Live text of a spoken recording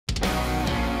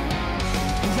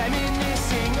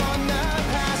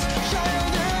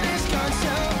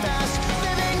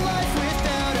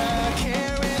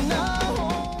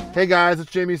Hey guys, it's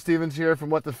Jamie Stevens here from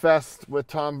What the Fest with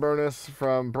Tom Burness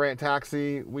from Brant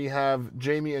Taxi. We have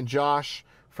Jamie and Josh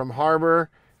from Harbour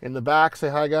in the back. Say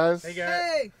hi, guys. Hey guys.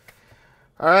 Hey!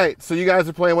 All right, so you guys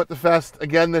are playing What the Fest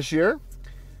again this year.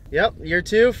 Yep, year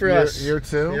 2 for us. Year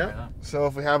 2. Yeah. So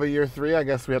if we have a year 3, I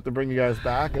guess we have to bring you guys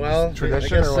back. Well,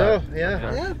 tradition I guess or so. what? Yeah.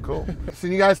 Okay, Yeah. cool. So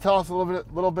you guys tell us a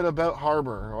little bit about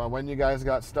Harbour. When you guys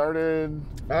got started.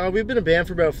 We've been a band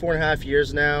for about 4.5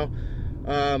 years now.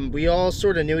 We all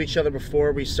sort of knew each other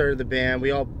before we started the band.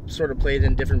 We all sort of played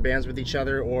in different bands with each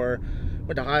other or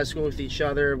went to high school with each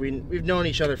other. We've known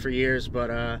each other for years,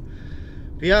 but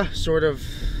yeah, sort of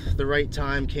the right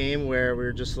time came where we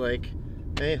were just like,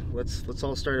 hey, let's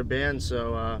all start a band.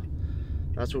 So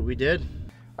that's what we did.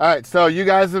 All right, so you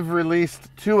guys have released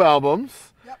 2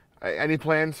 albums. Yep. Any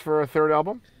plans for a 3rd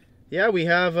album? Yeah, we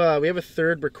have a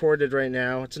 3rd recorded right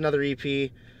now. It's another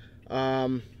EP.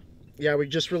 Yeah, we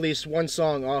just released 1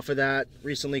 song off of that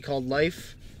recently called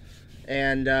Life,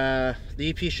 and the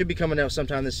EP should be coming out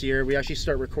sometime this year. We actually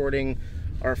start recording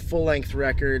our full-length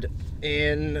record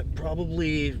in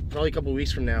probably a couple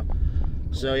weeks from now.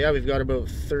 So yeah, we've got about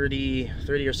 30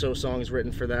 or so songs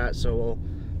written for that, so we'll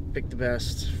pick the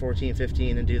best 14,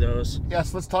 15 and do those.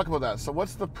 Yes, let's talk about that. So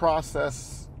what's the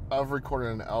process of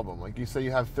recording an album? Like you say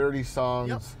you have 30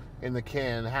 songs in the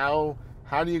can. How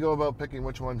do you go about picking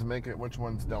which ones make it, which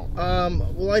ones don't?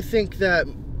 Well, I think that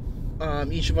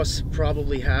each of us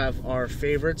probably have our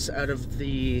favorites out of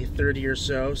the 30 or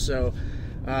so. So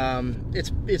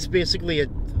it's basically a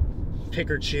pick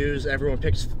or choose. Everyone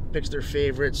picks their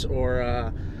favorites,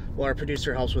 or well, our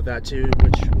producer helps with that too,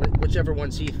 whichever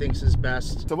ones he thinks is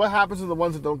best. So what happens to the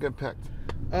ones that don't get picked?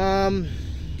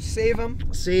 Save them.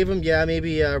 Yeah,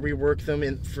 maybe rework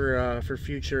them for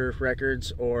future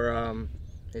records, or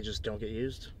they just don't get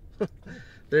used.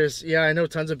 I know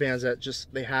tons of bands that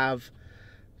just they have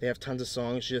tons of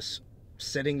songs just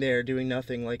sitting there doing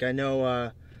nothing. Like I know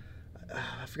I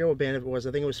forget what band it was.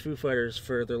 I think it was Foo Fighters.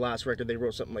 For their last record they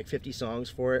wrote something like 50 songs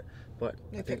for it, but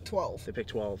They picked 12. They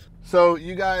picked 12. So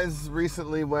you guys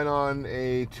recently went on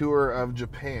a tour of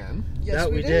Japan. Yes,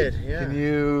 that we did. Yeah. Can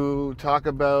you talk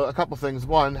about a couple things?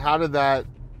 One, how did that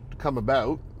come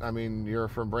about? I mean, you're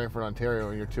from Brantford, Ontario,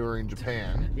 and you're touring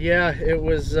Japan. Yeah, it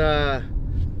was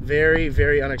very,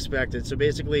 very unexpected. So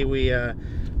basically, we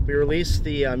released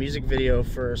the music video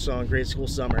for our song "Grade School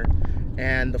Summer,"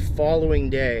 and the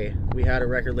following day, we had a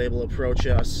record label approach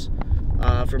us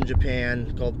from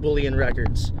Japan called Bullion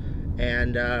Records,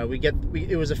 and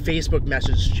it was a Facebook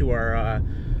message to our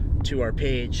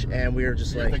page, and we were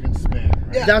just You're like, thinking spam,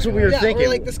 right? Yeah. that's what we were thinking. We're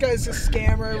like, this guy's a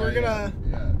scammer. We're gonna.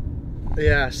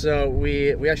 Yeah, so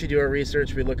we actually do our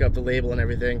research, we look up the label and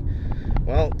everything.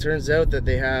 Well, it turns out that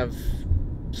they have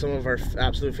some of our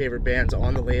absolute favorite bands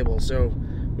on the label, so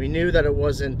we knew that it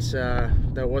wasn't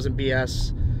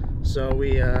BS. So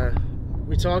we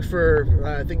talked for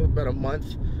I think about a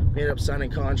month. We ended up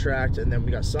signing contract, and then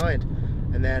we got signed,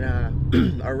 and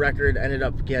then our record ended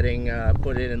up getting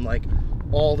put in like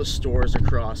all the stores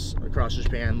across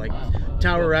Japan, like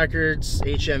Tower Records,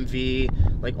 HMV,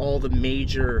 like all the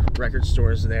major record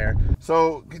stores there.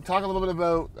 So, can you talk a little bit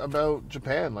about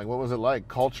Japan? Like, what was it like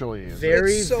culturally?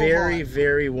 Very, It's so very, hot.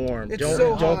 very warm. It's Don't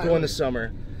so don't hot. go in the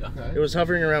summer. Okay. It was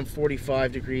hovering around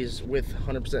 45 degrees with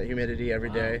 100% humidity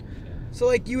every day. So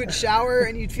like you would shower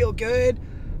and you'd feel good,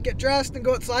 get dressed and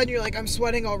go outside and you're like, I'm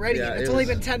sweating already. Yeah, and it's it only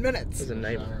was- been 10 It minutes. was a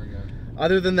nightmare. There we go.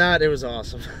 Other than that, it was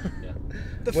awesome.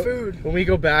 The food. When we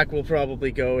go back, we'll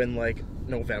probably go in like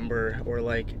November or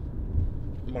like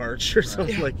March or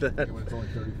something Yeah. like that. When it's only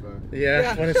 35.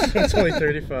 Yeah, when it's only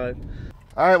 35.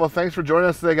 All right, well, thanks for joining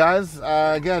us today, guys.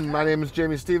 Again, my name is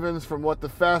Jamie Stevens from What the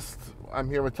Fest. I'm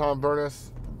here with Tom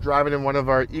Burness, driving in one of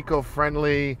our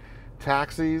eco-friendly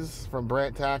taxis from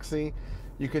Brant Taxi.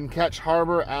 You can catch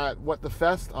Harbour at What the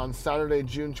Fest on Saturday,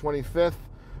 June 25th,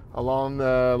 along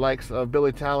the likes of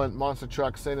Billy Talent, Monster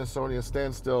Truck, Saint Ansonia,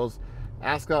 Standstills,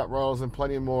 Ascot Royals, and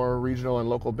plenty more regional and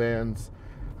local bands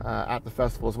at the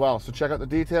festival as well. So check out the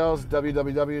details,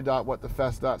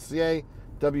 www.whatthefest.ca,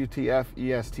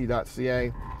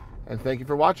 WTFest.ca, and thank you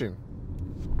for watching.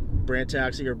 Brant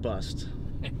Taxi or bust.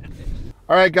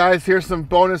 All right, guys, here's some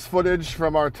bonus footage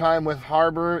from our time with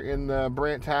Harbour in the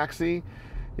Brant Taxi.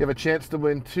 You have a chance to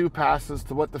win 2 passes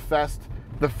to What the Fest.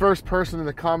 The first person in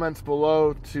the comments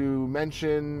below to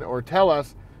mention or tell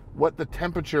us what the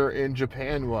temperature in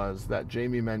Japan was that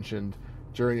Jamie mentioned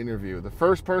during the interview. The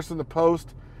first person to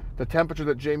post the temperature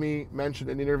that Jamie mentioned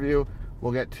in the interview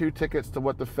will get 2 tickets to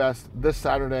What the Fest this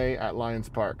Saturday at Lions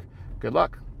Park. Good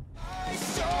luck.